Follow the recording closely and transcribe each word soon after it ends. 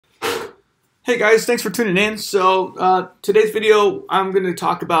Hey guys, thanks for tuning in. Today's video, I'm going to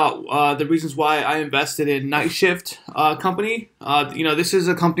talk about the reasons why I invested in Night Shift company. This is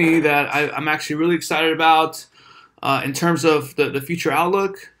a company that I'm actually really excited about in terms of the future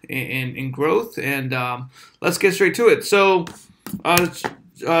outlook and growth. And let's get straight to it.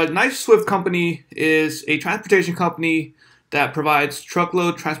 Night Swift company is a transportation company that provides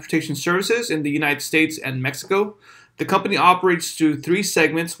truckload transportation services in the United States and Mexico. The company operates through three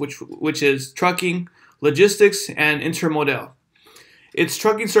segments, which is trucking, logistics, and intermodal. Its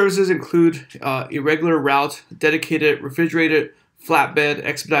trucking services include irregular route, dedicated, refrigerated, flatbed,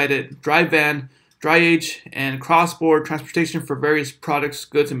 expedited, dry van, dry age, and cross-border transportation for various products,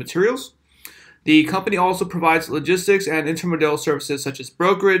 goods, and materials. The company also provides logistics and intermodal services such as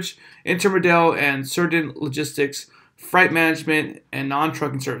brokerage, intermodal, and certain logistics, freight management, and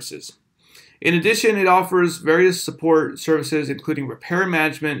non-trucking services. In addition, it offers various support services including repair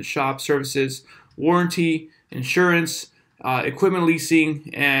management, shop services, warranty, insurance, equipment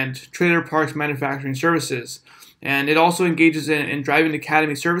leasing, and trailer parks manufacturing services. And it also engages in driving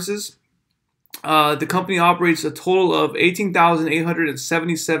academy services. The company operates a total of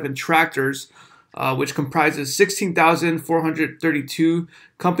 18,877 tractors, which comprises 16,432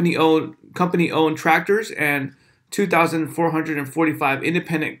 company-owned tractors and 2,445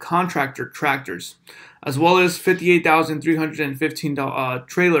 independent contractor tractors, as well as 58,315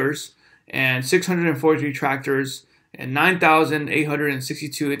 trailers and 643 tractors and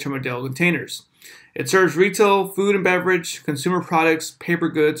 9,862 intermodal containers. It serves retail, food and beverage, consumer products, paper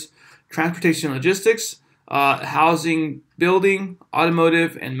goods, transportation and logistics, housing, building,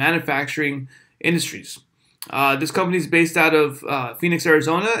 automotive, and manufacturing industries. This company is based out of Phoenix,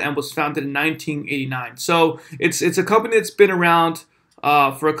 Arizona, and was founded in 1989. So it's a company that's been around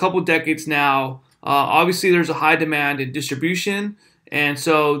for a couple decades now. Obviously, there's a high demand in distribution, and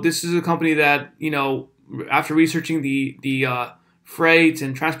so this is a company that, after researching the freight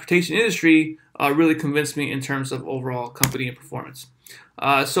and transportation industry, really convinced me in terms of overall company and performance.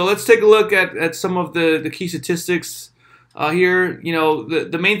 So let's take a look at some of the key statistics. Here,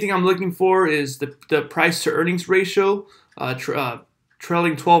 the main thing I'm looking for is the price to earnings ratio,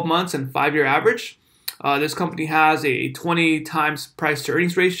 trailing 12 months and 5-year average. This company has a 20 times price to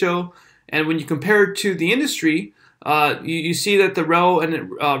earnings ratio, and when you compare it to the industry, you see that the road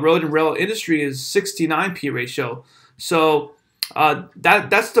and rail industry is 69 P ratio. So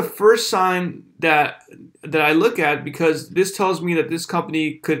that's the first sign that I look at, because this tells me that this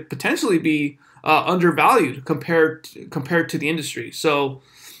company could potentially be undervalued compared to the industry. So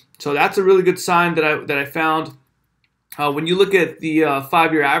that's a really good sign that I found. When you look at the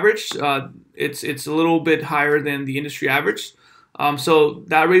 5-year average, it's a little bit higher than the industry average. So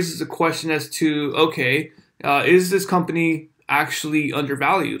that raises a question as to, okay, is this company actually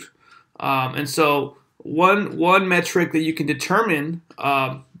undervalued? And so one metric that you can determine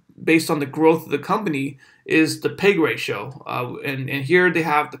based on the growth of the company is the PEG ratio. And here they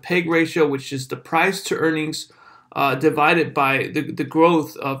have the PEG ratio, which is the price to earnings divided by the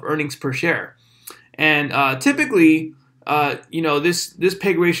growth of earnings per share. And typically, this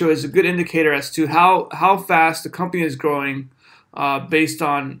PEG ratio is a good indicator as to how fast the company is growing based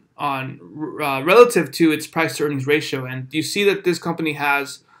on relative to its price to earnings ratio. And you see that this company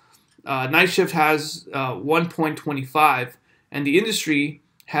has, Night Shift has 1.25, and the industry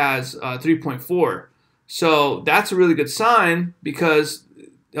has 3.4. So that's a really good sign, because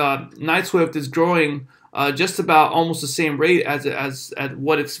Night Swift is growing just about almost the same rate as at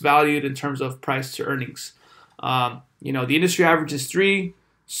what it's valued in terms of price to earnings. The industry average is 3,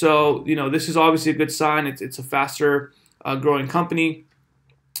 so this is obviously a good sign. It's a faster growing company.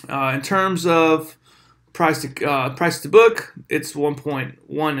 In terms of price to book, it's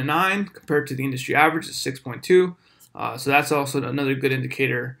 1.19 compared to the industry average is 6.2. So that's also another good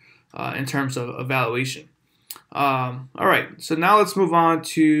indicator in terms of evaluation. All right, so now let's move on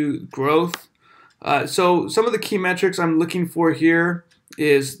to growth. So some of the key metrics I'm looking for here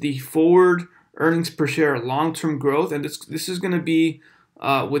is the forward earnings per share long-term growth, and this is going to be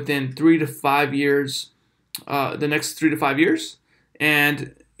within 3 to 5 years, the next 3 to 5 years.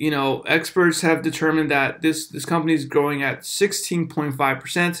 And experts have determined that this company is growing at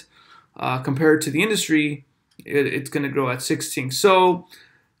 16.5% compared to the industry. It's going to grow at 16. So,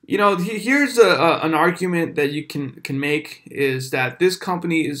 here's an argument that you can make, is that this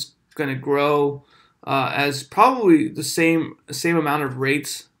company is going to grow as probably the same amount of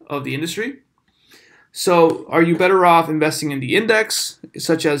rates of the industry. So, are you better off investing in the index,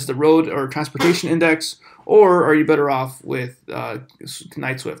 such as the road or transportation index, or are you better off with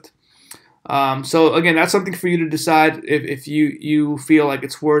Night Swift? So again, that's something for you to decide if you feel like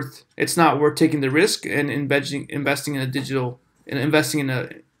it's not worth taking the risk and investing in investing in a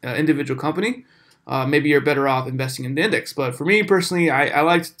individual company. Maybe you're better off investing in the index. But for me personally, I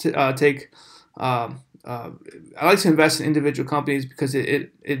like to I like to invest in individual companies because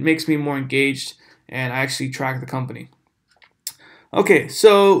it makes me more engaged and I actually track the company. Okay,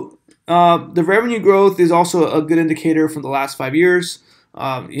 so the revenue growth is also a good indicator from the last 5 years.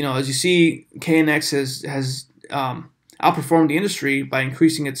 As you see, KNX has outperformed the industry by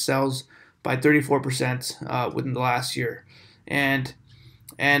increasing its sales by 34% within the last year, and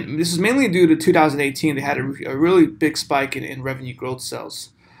this is mainly due to 2018. They had a really big spike in revenue growth sales.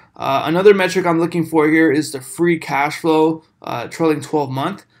 Another metric I'm looking for here is the free cash flow trailing 12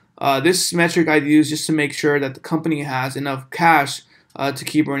 month. This metric I use just to make sure that the company has enough cash to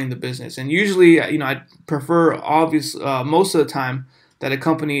keep running the business. And usually, I prefer most of the time that a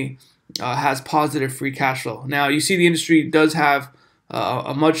company has positive free cash flow. Now, you see the industry does have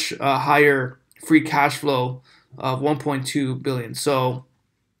a much higher free cash flow of 1.2 billion. So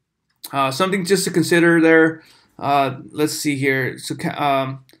something just to consider there. Let's see here. So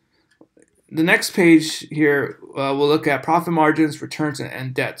the next page here, we'll look at profit margins, returns,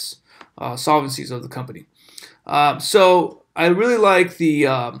 and debts, solvencies of the company. So I really like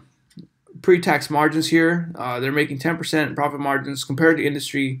the pre-tax margins here. They're making 10% profit margins compared to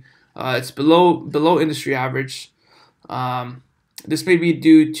industry. It's below industry average. This may be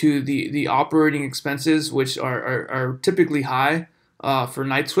due to the operating expenses, which are typically high for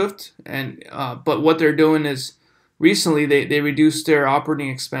Knight-Swift, and but what they're doing is recently they reduced their operating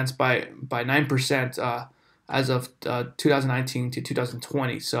expense by 9% as of 2019 to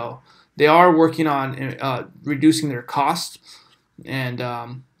 2020. So they are working on reducing their costs,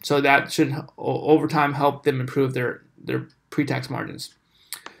 and so that should over time help them improve their pre-tax margins.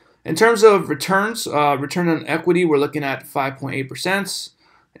 In terms of returns, return on equity, we're looking at 5.8%,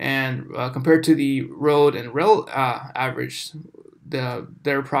 and compared to the road and rail average, the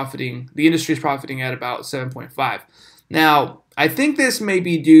industry is profiting at about 7.5. Now, I think this may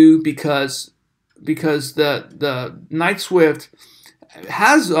be due because the Knight-Swift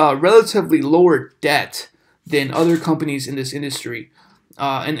has relatively lower debt than other companies in this industry,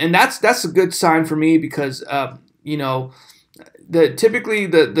 and that's a good sign for me because typically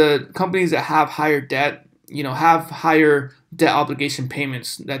the companies that have higher debt, have higher debt obligation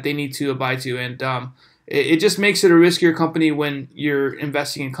payments that they need to abide to, and it just makes it a riskier company when you're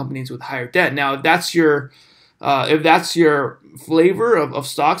investing in companies with higher debt. Now, if that's your flavor of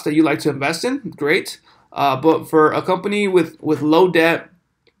stocks that you like to invest in, great. But for a company with low debt,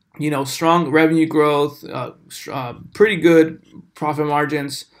 strong revenue growth, pretty good profit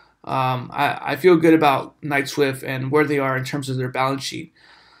margins, I feel good about Knight-Swift and where they are in terms of their balance sheet.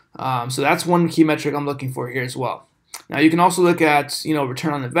 So that's one key metric I'm looking for here as well. Now you can also look at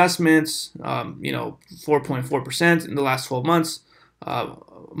return on investments, 4.4% in the last 12 months,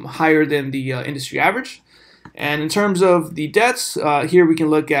 higher than the industry average. And in terms of the debts, here we can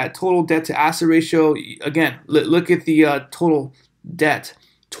look at total debt to asset ratio. Again, look at the total debt,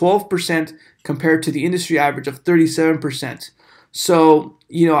 12% compared to the industry average of 37%. So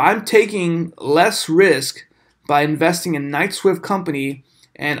I'm taking less risk by investing in Knight-Swift company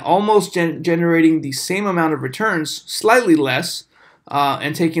and almost generating the same amount of returns, slightly less,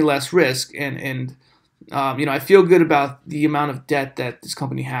 and taking less risk. And I feel good about the amount of debt that this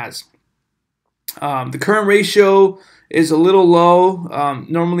company has. The current ratio is a little low.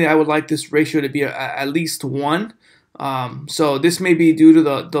 Normally, I would like this ratio to be at least 1. So this may be due to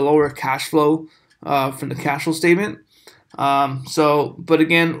the lower cash flow from the cash flow statement. But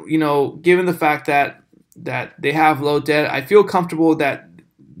again, given the fact that they have low debt, I feel comfortable that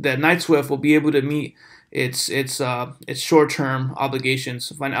Knight-Swift will be able to meet its short-term obligations,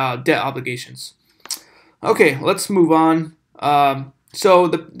 debt obligations. Okay, let's move on. So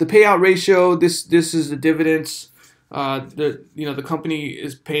the payout ratio, this is the dividends. The company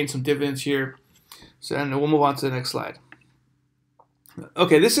is paying some dividends here. So, and we'll move on to the next slide.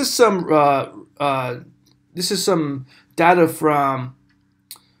 Okay, this is some data from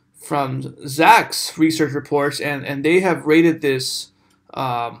Zacks research reports, and they have rated this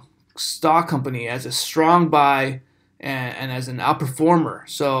stock company as a strong buy and as an outperformer.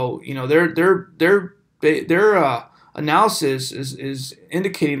 So their analysis is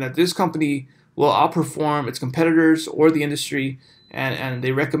indicating that this company will outperform its competitors or the industry, and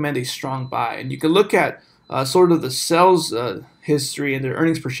they recommend a strong buy. And you can look at sort of the sales history and their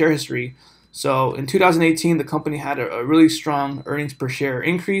earnings per share history. So in 2018, the company had a really strong earnings per share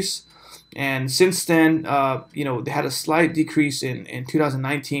increase, and since then, they had a slight decrease in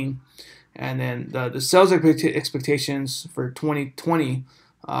 2019, and then the sales expectations for 2020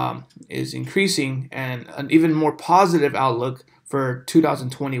 is increasing, and an even more positive outlook for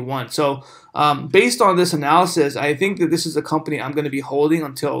 2021. So based on this analysis, I think that this is a company I'm going to be holding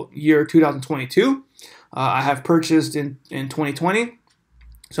until year 2022. I have purchased in 2020,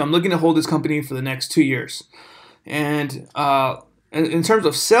 so I'm looking to hold this company for the next 2 years. And in terms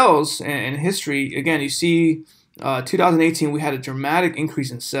of sales and history, again, you see 2018 we had a dramatic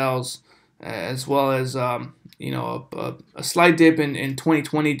increase in sales, as well as a slight dip in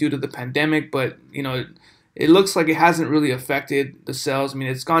 2020 due to the pandemic, but it looks like it hasn't really affected the sales. I mean,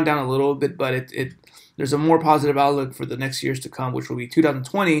 it's gone down a little bit, but there's a more positive outlook for the next years to come, which will be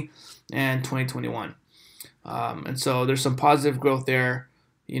 2020 and 2021. And so there's some positive growth there.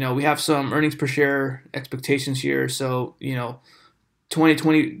 We have some earnings per share expectations here. So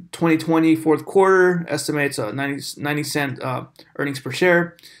 2020 fourth quarter estimates a 90 cent earnings per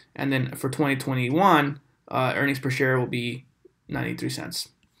share, and then for 2021 earnings per share will be 93 cents.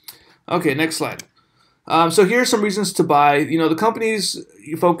 Okay, next slide. So here are some reasons to buy. The company's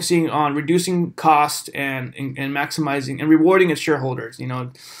focusing on reducing cost and maximizing and rewarding its shareholders.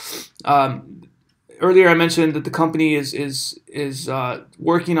 Earlier I mentioned that the company is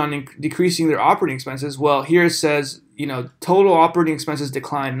working on decreasing their operating expenses. Well, here it says total operating expenses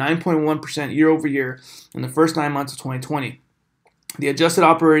declined 9.1% year over year in the first 9 months of 2020. The adjusted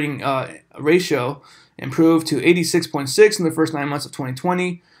operating ratio improved to 86.6 in the first 9 months of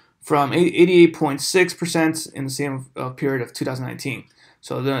 2020 from 88.6% in the same period of 2019.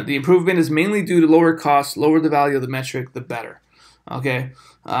 So the improvement is mainly due to lower costs. Lower the value of the metric, the better. Okay.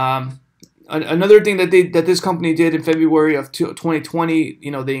 Another thing that this company did in February of 2020,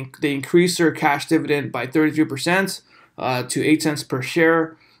 they increased their cash dividend by 33% to 8 cents per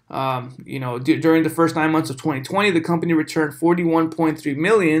share. During the first 9 months of 2020, the company returned $41.3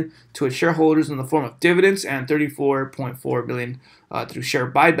 million to its shareholders in the form of dividends and $34.4 million through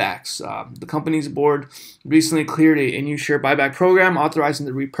share buybacks. The company's board recently cleared a new share buyback program authorizing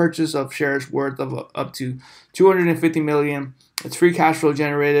the repurchase of shares worth of up to $250 million. Its free cash flow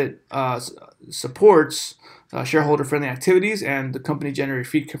generated supports shareholder-friendly activities, and the company generated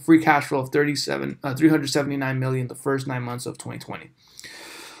free cash flow of $379 million the first 9 months of 2020.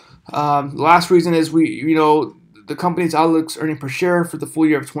 The last reason is the company's outlook's earnings per share for the full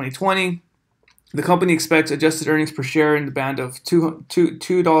year of 2020. The company expects adjusted earnings per share in the band of $2.68 to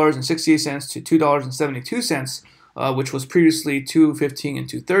 $2.72, which was previously $2.15 and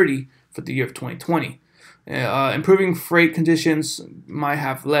 $2.30 for the year of 2020. Improving freight conditions might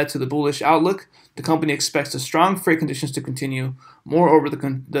have led to the bullish outlook. The company expects the strong freight conditions to continue. Moreover,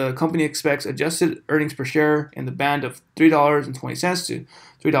 the company expects adjusted earnings per share in the band of $3.20 to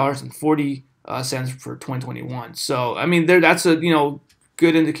 $3.40 for 2021. So, I mean, that's a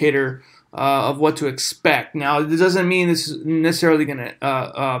good indicator of what to expect. Now, it doesn't mean this is necessarily going to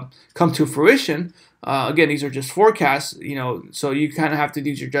come to fruition. Again, these are just forecasts. So you kind of have to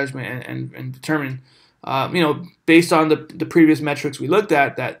use your judgment and determine. Based on the previous metrics we looked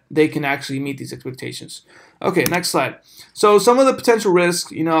at, that they can actually meet these expectations. Okay, next slide. So some of the potential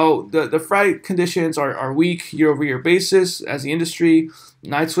risks, the freight conditions are weak year-over-year basis as the industry.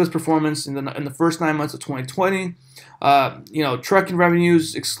 Knight-Swift's performance in the first 9 months of 2020. Trucking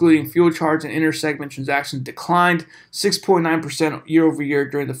revenues, excluding fuel charge and inter-segment transactions, declined 6.9% year-over-year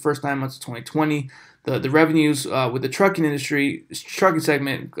during the first 9 months of 2020. The revenues with the trucking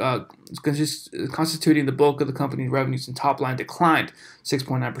segment constituting the bulk of the company's revenues and top line declined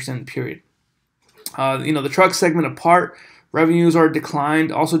 6.9% in the period. The truck segment apart, revenues also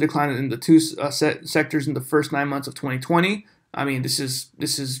declined in the two sectors in the first 9 months of 2020. I mean, this is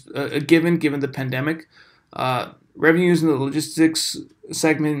a given the pandemic. Revenues in the logistics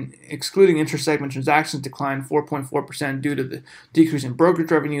segment, excluding inter-segment transactions, declined 4.4% due to the decrease in brokerage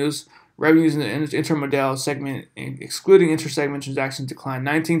revenues. Revenues in the intermodal segment, excluding inter-segment transactions, declined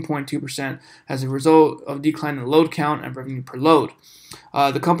 19.2% as a result of decline in load count and revenue per load.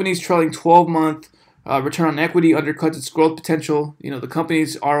 The company's trailing 12-month return on equity undercuts its growth potential. The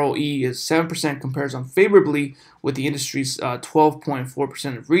company's ROE is 7%, compares unfavorably with the industry's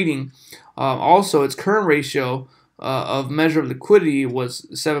 12.4% of reading. Also, its current ratio of measure of liquidity was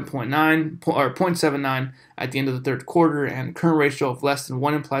 0.79 at the end of the third quarter, and current ratio of less than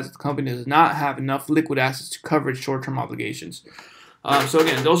 1 implies that the company does not have enough liquid assets to cover its short-term obligations. So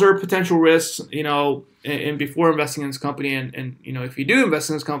again, those are potential risks, and before investing in this company, and if you do invest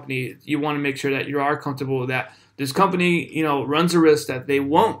in this company, you want to make sure that you are comfortable that this company, runs a risk that they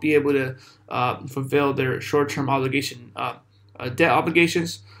won't be able to fulfill their short-term debt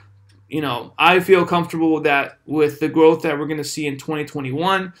obligations. I feel comfortable that with the growth that we're going to see in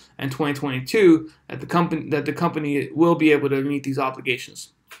 2021 and 2022, that the company will be able to meet these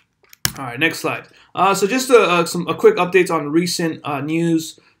obligations. All right, next slide. So just a quick updates on recent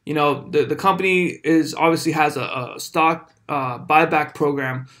news. The company obviously has a stock buyback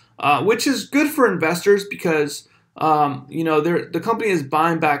program, which is good for investors because the company is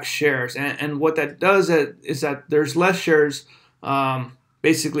buying back shares, and what that does is that there's less shares,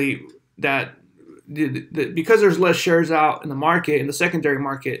 basically that because there's less shares out in the market, in the secondary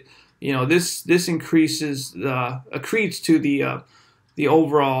market. This increases accretes to the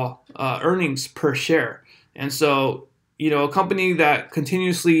overall earnings per share, and so a company that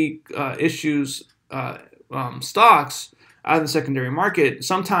continuously issues stocks out of the secondary market,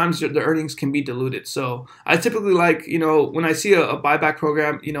 sometimes the earnings can be diluted. So I typically like, when I see a buyback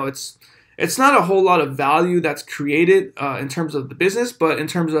program, it's not a whole lot of value that's created in terms of the business, but in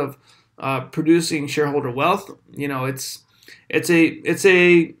terms of producing shareholder wealth, it's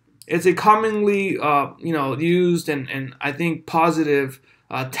a commonly used and I think positive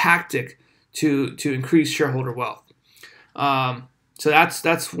tactic to increase shareholder wealth. So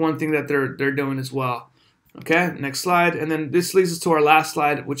that's one thing that they're doing as well. Okay, next slide. And then this leads us to our last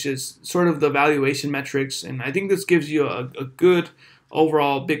slide, which is sort of the valuation metrics. And I think this gives you a good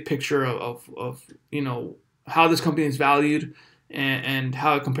overall big picture of how this company is valued and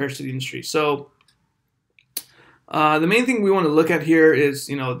how it compares to the industry. So the main thing we want to look at here is,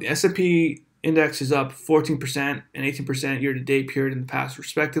 the S&P index is up 14% and 18% year-to-date period in the past,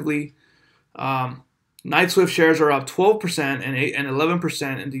 respectively. Knight-Swift shares are up 12% and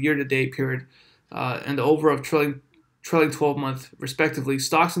 11% in the year-to-date period, and the overall trailing 12-month, respectively.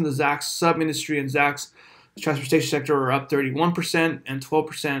 Stocks in the Zacks sub-industry and Zacks transportation sector are up 31% and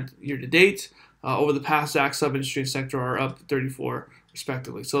 12% year-to-date. Over the past, Zacks sub-industry and sector are up 34%,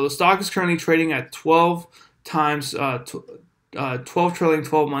 respectively. So the stock is currently trading at 12 times 12 trailing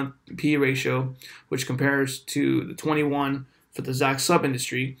 12-month PE ratio, which compares to the 21 for the Zacks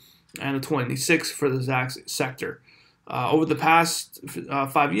sub-industry and the 26 for the Zacks sector. Over the past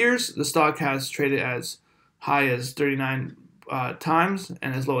 5 years, the stock has traded as high as 39 times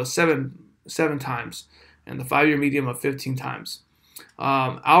and as low as 7 times, and the 5-year median of 15 times.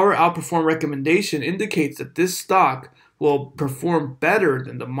 Our outperform recommendation indicates that this stock will perform better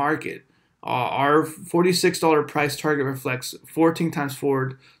than the market. Our $46 price target reflects 14 times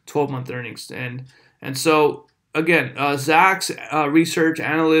forward 12-month earnings, and so again, Zacks research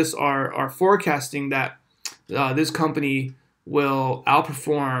analysts are forecasting that this company will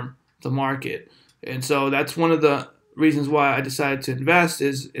outperform the market, and so that's one of the reasons why I decided to invest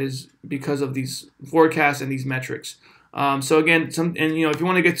is because of these forecasts and these metrics. So again, if you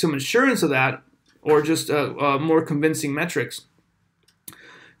want to get some assurance of that or just more convincing metrics,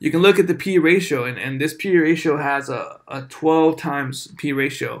 you can look at the P ratio, and this P ratio has a 12 times P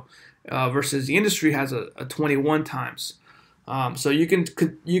ratio versus the industry has a 21 times. So you can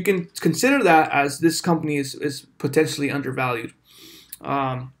consider that as this company is potentially undervalued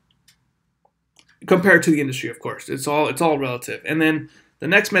compared to the industry. Of course, it's all relative. And then the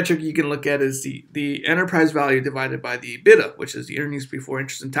next metric you can look at is the enterprise value divided by the EBITDA, which is the earnings before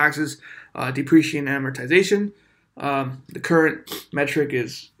interest and taxes, depreciation and amortization. The current metric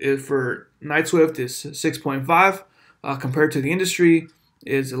is for Knight-Swift is 6.5 compared to the industry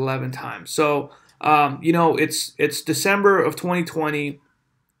is 11 times. So it's December of 2020,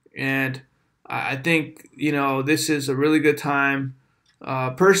 and I think this is a really good time.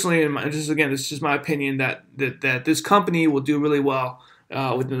 Personally, and this is just my opinion that this company will do really well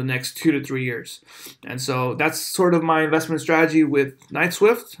within the next 2 to 3 years, and so that's sort of my investment strategy with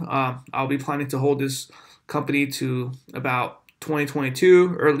Knight-Swift. I'll be planning to hold this company to about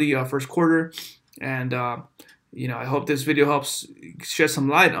 2022, early first quarter, and I hope this video helps shed some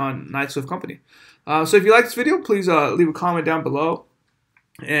light on Knight-Swift company. So if you like this video, please leave a comment down below,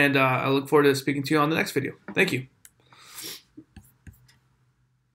 and I look forward to speaking to you on the next video. Thank you.